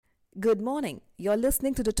Good morning. You're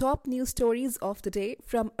listening to the top news stories of the day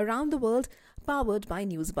from around the world, powered by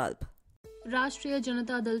Newsbulb. Rashtriya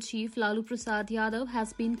Janata Dal chief Lalu Prasad Yadav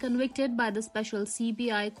has been convicted by the special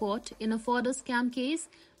CBI court in a FodderScam case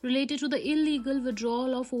related to the illegal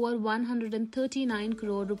withdrawal of over 139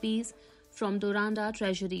 crore rupees from Doranda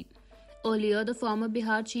Treasury. Earlier, the former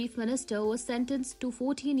Bihar chief minister was sentenced to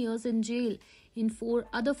 14 years in jail in 4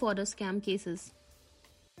 other FodderScam cases.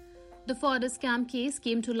 The FodderScam case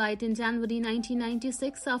came to light in January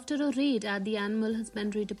 1996 after a raid at the Animal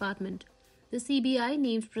Husbandry Department. The CBI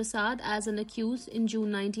named Prasad as an accused in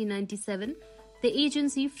June 1997. The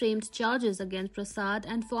agency framed charges against Prasad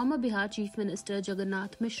and former Bihar Chief Minister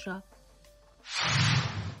Jagannath Mishra.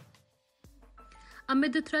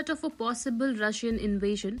 Amid the threat of a possible Russian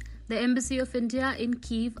invasion, the Embassy of India in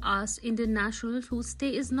Kyiv asked Indian nationals whose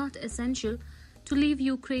stay is not essential to leave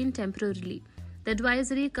Ukraine temporarily. The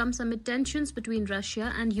advisory comes amid tensions between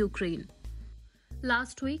Russia and Ukraine.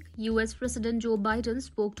 Last week, US President Joe Biden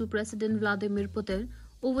spoke to President Vladimir Putin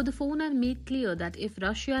over the phone and made clear that if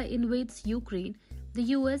Russia invades Ukraine, the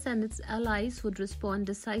US and its allies would respond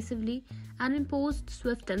decisively and impose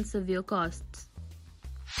swift and severe costs.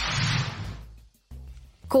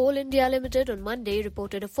 CoalIndia Limited on Monday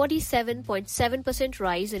reported a 47.7%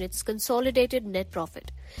 rise in its consolidated net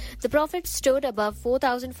profit. The profit stood above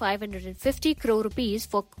 4,550 crore rupees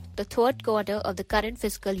for the third quarter of the current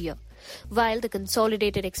fiscal year, while the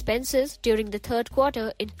consolidated expenses during the third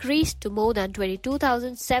quarter increased to more than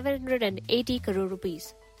 22,780 crore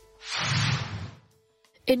rupees.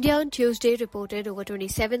 India on Tuesday reported over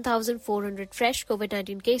 27,400 fresh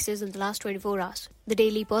COVID-19 cases in the last 24 hours. The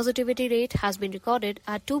daily positivity rate has been recorded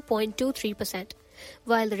at 2.23%,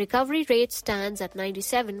 while the recovery rate stands at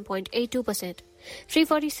 97.82%.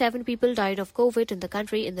 347 people died of COVID in the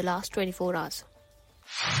country in the last 24 hours.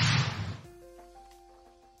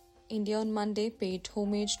 India on Monday paid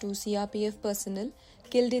homage to CRPF personnel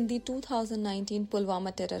killed in the 2019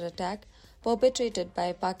 Pulwama terror attack perpetrated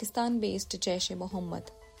by Pakistan-based Jaish-e-Mohammed.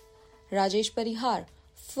 Rajesh Parihar,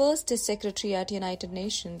 first Secretary at United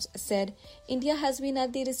Nations, said India has been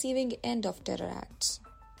at the receiving end of terror acts.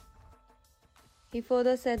 He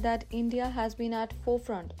further said that India has been at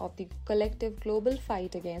forefront of the collective global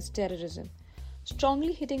fight against terrorism.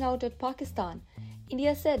 Strongly hitting out at Pakistan,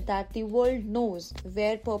 India said that the world knows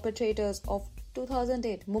where perpetrators of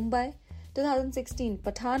 2008 Mumbai, 2016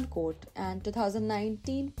 Pathankot and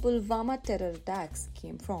 2019 Pulwama terror attacks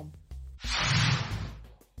came from.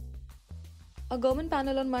 A government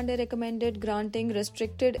panel on Monday recommended granting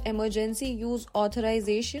restricted emergency use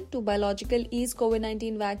authorization to biological ease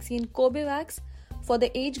COVID-19 vaccine Cobivax for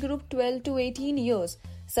the age group 12 to 18 years,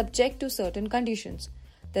 subject to certain conditions.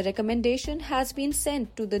 The recommendation has been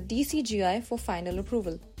sent to the DCGI for final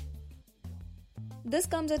approval. This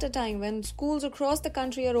comes at a time when schools across the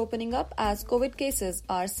country are opening up as COVID cases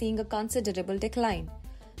are seeing a considerable decline.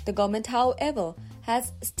 The government, however,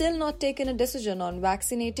 has still not taken a decision on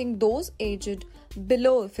vaccinating those aged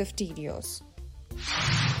below 15 years.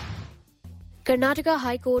 Karnataka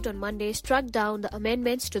High Court on Monday struck down the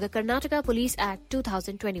amendments to the Karnataka Police Act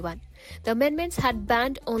 2021. The amendments had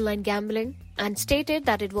banned online gambling and stated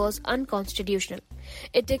that it was unconstitutional.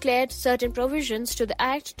 It declared certain provisions to the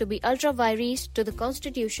Act to be ultra-vires to the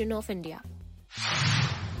Constitution of India.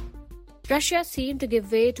 Russia seemed to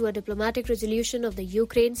give way to a diplomatic resolution of the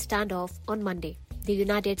Ukraine standoff on Monday. The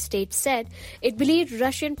United States said it believed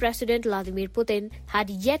Russian President Vladimir Putin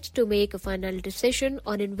had yet to make a final decision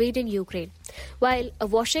on invading Ukraine, while a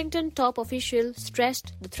Washington top official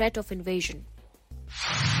stressed the threat of invasion.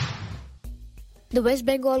 The West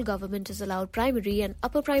Bengal government has allowed primary and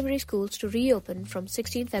upper primary schools to reopen from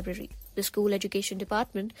 16 February. The school education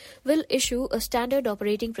department will issue a standard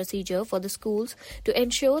operating procedure for the schools to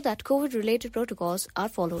ensure that COVID-related protocols are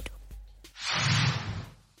followed.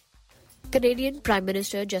 Canadian Prime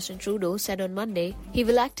Minister JustinTrudeau said on Monday he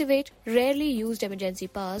will activate rarely used emergency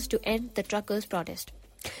powers to end the truckers' protest.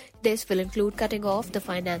 This will include cutting off the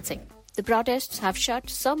financing. The protests have shut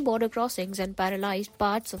some border crossings and paralyzed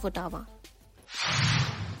parts of Ottawa.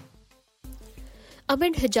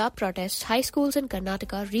 Amid hijab protests, high schools in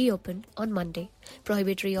Karnataka reopened on Monday.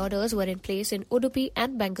 Prohibitory orders were in place in Udupi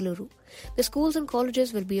and Bengaluru. The schools and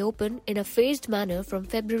colleges will be open in a phased manner from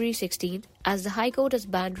February 16 as the High Court has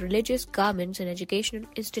banned religious garments in educational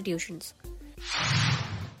institutions.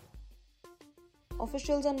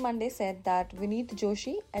 Officials on Monday said that Vineet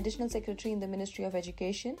Joshi, Additional Secretary in the Ministry of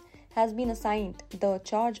Education, has been assigned the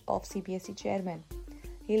charge of CBSE Chairman.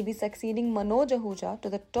 He will be succeeding Manoj Ahuja to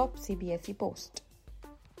the top CBSE post.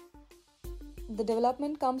 The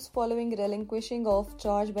development comes following relinquishing of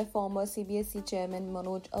charge by former CBSE Chairman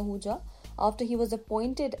Manoj Ahuja after he was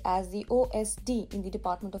appointed as the OSD in the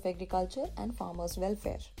Department of Agriculture and Farmers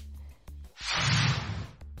Welfare.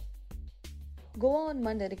 Goa on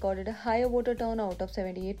Monday recorded a higher voter turnout of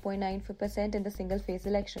 78.94% in the single-phase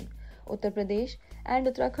election. Uttar Pradesh and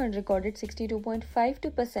Uttarakhand recorded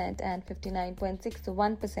 62.52% and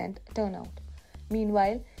 59.61% turnout.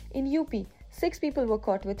 Meanwhile, in UP, 6 people were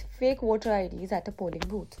caught with fake voter IDs at a polling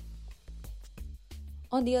booth.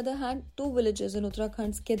 On the other hand, 2 villages in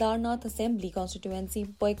Uttarakhand's Kedarnath Assembly constituency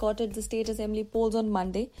boycotted the state assembly polls on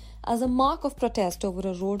Monday as a mark of protest over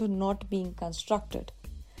a road not being constructed.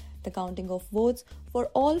 The counting of votes for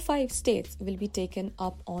all 5 states will be taken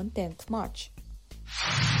up on 10th March.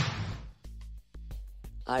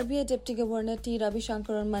 RBI Deputy Governor T. Ravi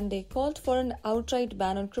Shankar on Monday called for an outright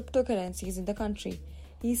ban on cryptocurrencies in the country.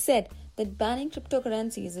 He said that banning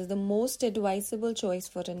cryptocurrencies is the most advisable choice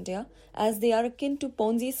for India as they are akin to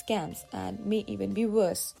Ponzi scams and may even be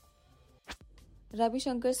worse. Ravi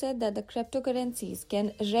Shankar said that the cryptocurrencies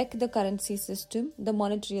can wreck the currency system, the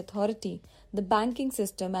monetary authority, the banking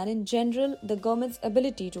system and in general the government's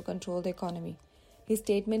ability to control the economy. His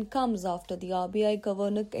statement comes after the RBI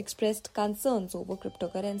governor expressed concerns over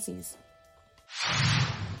cryptocurrencies.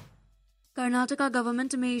 Karnataka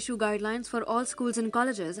government may issue guidelines for all schools and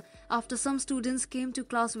colleges after some students came to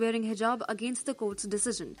class wearing hijab against the court's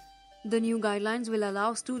decision. The new guidelines will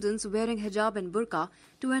allow students wearing hijab and burqa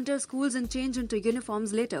to enter schools and change into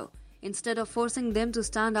uniforms later, instead of forcing them to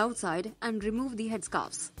stand outside and remove the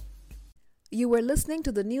headscarves. You were listening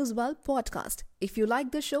to the Newsbulb podcast. If you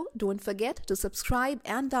like the show, don't forget to subscribe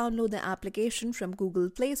and download the application from Google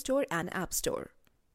Play Store and App Store.